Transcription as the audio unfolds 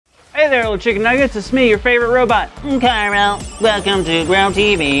Hey there, little chicken nuggets. It's me, your favorite robot, Carl. Welcome to Grow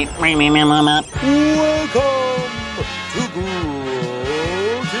TV. Welcome to Grow TV.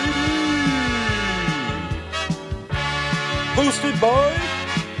 Hosted by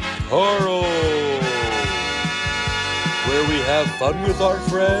Carl. Where we have fun with our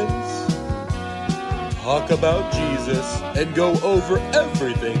friends, talk about Jesus, and go over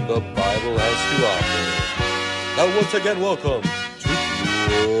everything the Bible has to offer. Now once again, welcome to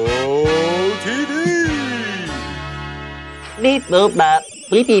Grow TV. Beep boop bop.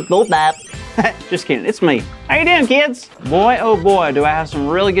 Beep beep boop bop. Just kidding, it's me. How you doing, kids? Boy, oh boy, do I have some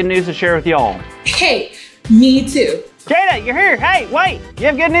really good news to share with y'all. Hey, me too. Jada, you're here. Hey, wait, you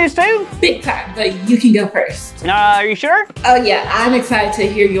have good news too? Big time, but you can go first. Are you sure? Oh yeah, I'm excited to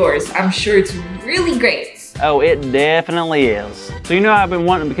hear yours. I'm sure it's really great. Oh, it definitely is. So you know I've been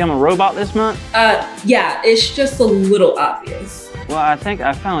wanting to become a robot this month? Yeah, it's just a little obvious. Well, I think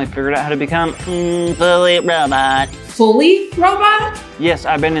I finally figured out how to become fully robot. Fully robot? Yes,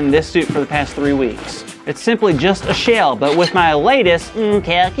 I've been in this suit for the past 3 weeks. It's simply just a shell, but with my latest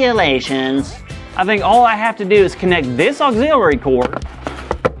calculations, I think all I have to do is connect this auxiliary cord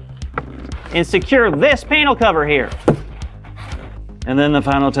and secure this panel cover here. And then the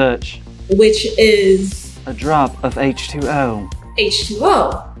final touch. Which is? A drop of H2O.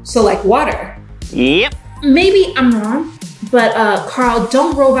 H2O, so like water. Yep. Maybe I'm wrong, but Carl,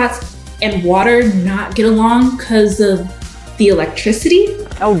 don't robots and water not get along because of the electricity?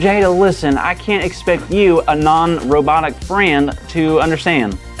 Oh, Jada, listen, I can't expect you, a non-robotic friend, to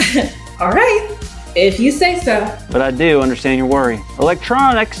understand. All right, if you say so. But I do understand your worry.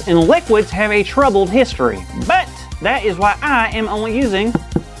 Electronics and liquids have a troubled history, but that is why I am only using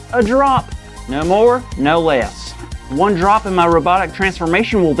a drop. No more, no less. 1 drop in my robotic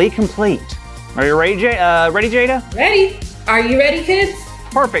transformation will be complete. Are you ready, Jada? Ready. Are you ready, kids?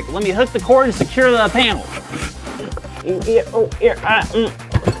 Perfect. Let me hook the cord and secure the panel.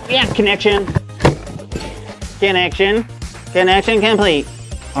 Yeah, connection. Connection complete.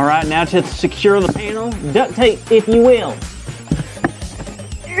 All right, now to secure the panel, duct tape, if you will.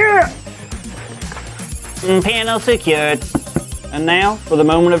 Panel secured. And now for the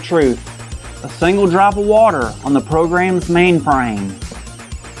moment of truth. A single drop of water on the program's mainframe.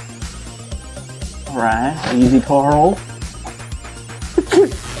 All right, easy, Carl.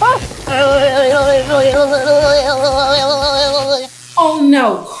 Oh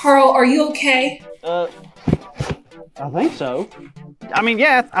no, Carl, are you okay? I think so. I mean,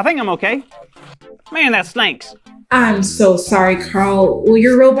 yeah, I think I'm okay. Man, that stinks. I'm so sorry, Carl. Will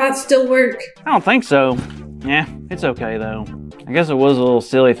your robot still work? I don't think so. Yeah, it's okay though. I guess it was a little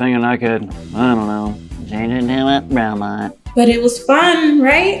silly thinking I could, I don't know, change it to a robot. But it was fun,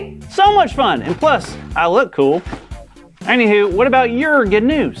 right? So much fun, and plus, I look cool. Anywho, what about your good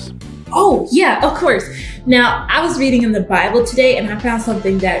news? Oh, yeah, of course. Now, I was reading in the Bible today and I found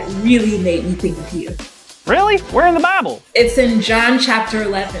something that really made me think of you. Really? Where in the Bible? It's in John chapter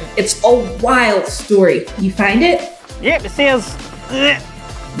 11. It's a wild story. You find it? Yep, it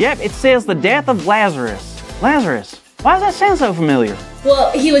says the death of Lazarus. Lazarus, why does that sound so familiar?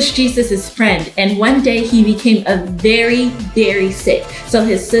 Well, he was Jesus' friend, and one day he became very, very sick. So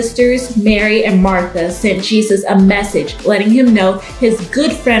his sisters, Mary and Martha, sent Jesus a message letting him know his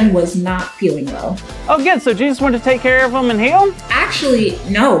good friend was not feeling well. Oh, good. So Jesus wanted to take care of him and heal him? Actually,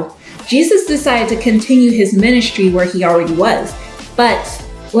 no. Jesus decided to continue his ministry where he already was, but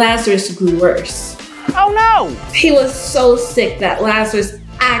Lazarus grew worse. Oh no! He was so sick that Lazarus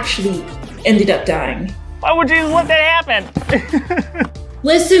actually ended up dying. Why would Jesus let that happen?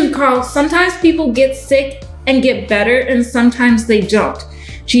 Listen, Carl, sometimes people get sick and get better, and sometimes they don't.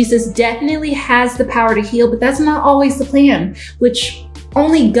 Jesus definitely has the power to heal, but that's not always the plan, which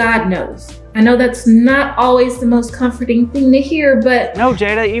only God knows. I know that's not always the most comforting thing to hear, but... No,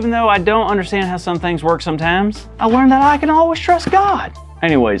 Jada, even though I don't understand how some things work sometimes, I learned that I can always trust God.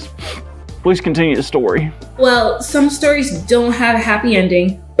 Anyways, please continue the story. Well, some stories don't have a happy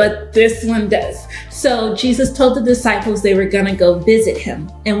ending, but this one does. So Jesus told the disciples they were gonna go visit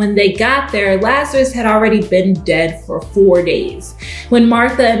him. And when they got there, Lazarus had already been dead for 4 days. When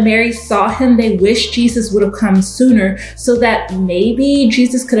Martha and Mary saw him, they wished Jesus would have come sooner so that maybe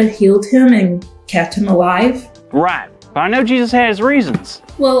Jesus could have healed him and kept him alive. Right, but I know Jesus had his reasons.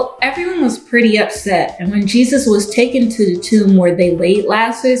 Well, everyone was pretty upset. And when Jesus was taken to the tomb where they laid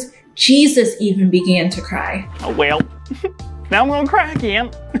Lazarus, Jesus even began to cry. Oh, well. Now I'm gonna cry again.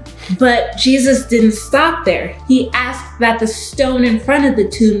 But Jesus didn't stop there. He asked that the stone in front of the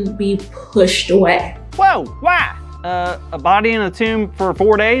tomb be pushed away. Whoa, why? a body in a tomb for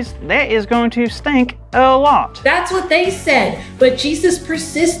 4 days, that is going to stink a lot. That's what they said, but Jesus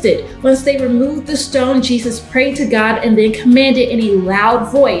persisted. Once they removed the stone, Jesus prayed to God and then commanded in a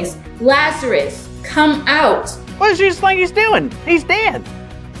loud voice, "Lazarus, come out." What does Jesus think he's doing? He's dead,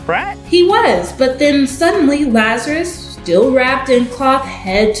 right? He was, but then suddenly Lazarus, still wrapped in cloth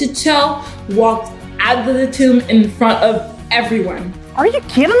head to toe, walked out of the tomb in front of everyone. Are you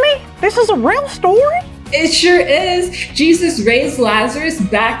kidding me? This is a real story? It sure is. Jesus raised Lazarus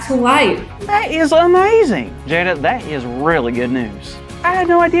back to life. That is amazing. Jada, that is really good news. I had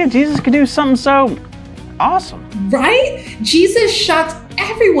no idea Jesus could do something so awesome. Right? Jesus shocked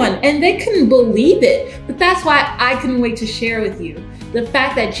everyone and they couldn't believe it. But that's why I couldn't wait to share with you. The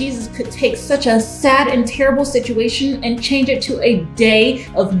fact that Jesus could take such a sad and terrible situation and change it to a day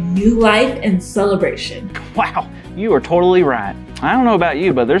of new life and celebration. Wow, you are totally right. I don't know about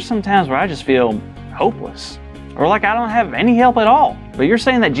you, but there's some times where I just feel hopeless or like I don't have any help at all. But you're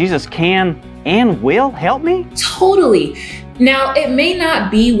saying that Jesus can and will help me? Totally. Now, it may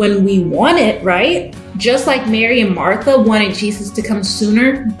not be when we want it, right? Just like Mary and Martha wanted Jesus to come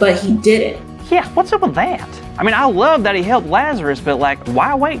sooner, but he didn't. Yeah, what's up with that? I mean, I love that he helped Lazarus, but like,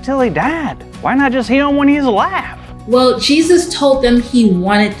 why wait till he died? Why not just heal him when he's alive? Well, Jesus told them he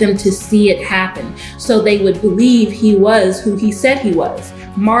wanted them to see it happen, so they would believe he was who he said he was.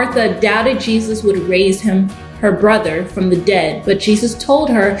 Martha doubted Jesus would raise him, her brother, from the dead, but Jesus told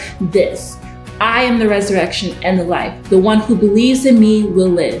her this: "I am the resurrection and the life. The one who believes in me will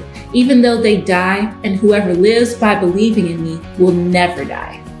live, even though they die, and whoever lives by believing in me will never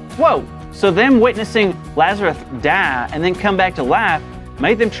die." Whoa, so them witnessing Lazarus die and then come back to life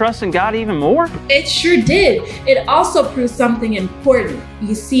made them trust in God even more? It sure did. It also proves something important.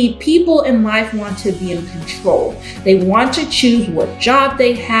 You see, people in life want to be in control. They want to choose what job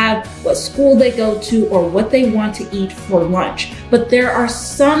they have, what school they go to, or what they want to eat for lunch. But there are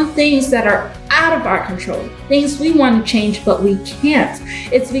some things that are out of our control, things we want to change, but we can't.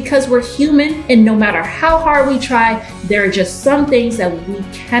 It's because we're human, and no matter how hard we try, there are just some things that we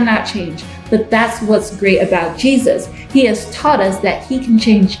cannot change. But that's what's great about Jesus. He has taught us that he can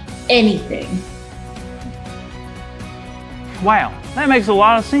change anything. Wow, that makes a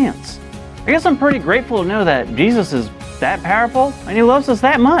lot of sense. I guess I'm pretty grateful to know that Jesus is that powerful and he loves us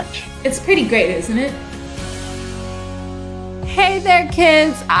that much. It's pretty great, isn't it? Hey there,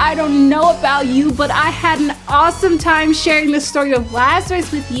 kids. I don't know about you, but I had an awesome time sharing the story of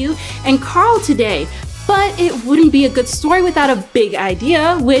Lazarus with you and Carl today. But it wouldn't be a good story without a big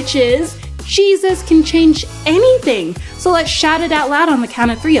idea, which is Jesus can change anything. So let's shout it out loud on the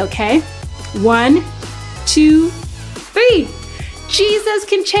count of 3, okay? 1, 2, 3. Jesus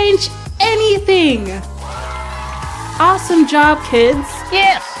can change anything. Awesome job, kids.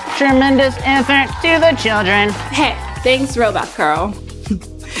 Yes, tremendous effort to the children. Hey, thanks, Robot Carl.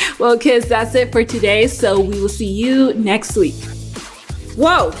 Well, kids, that's it for today, so we will see you next week.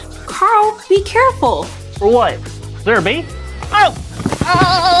 Whoa, Carl, be careful. For what? Is there a bee? Oh!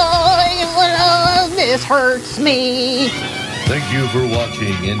 Oh, this hurts me. Thank you for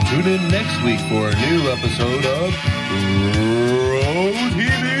watching and tune in next week for a new episode of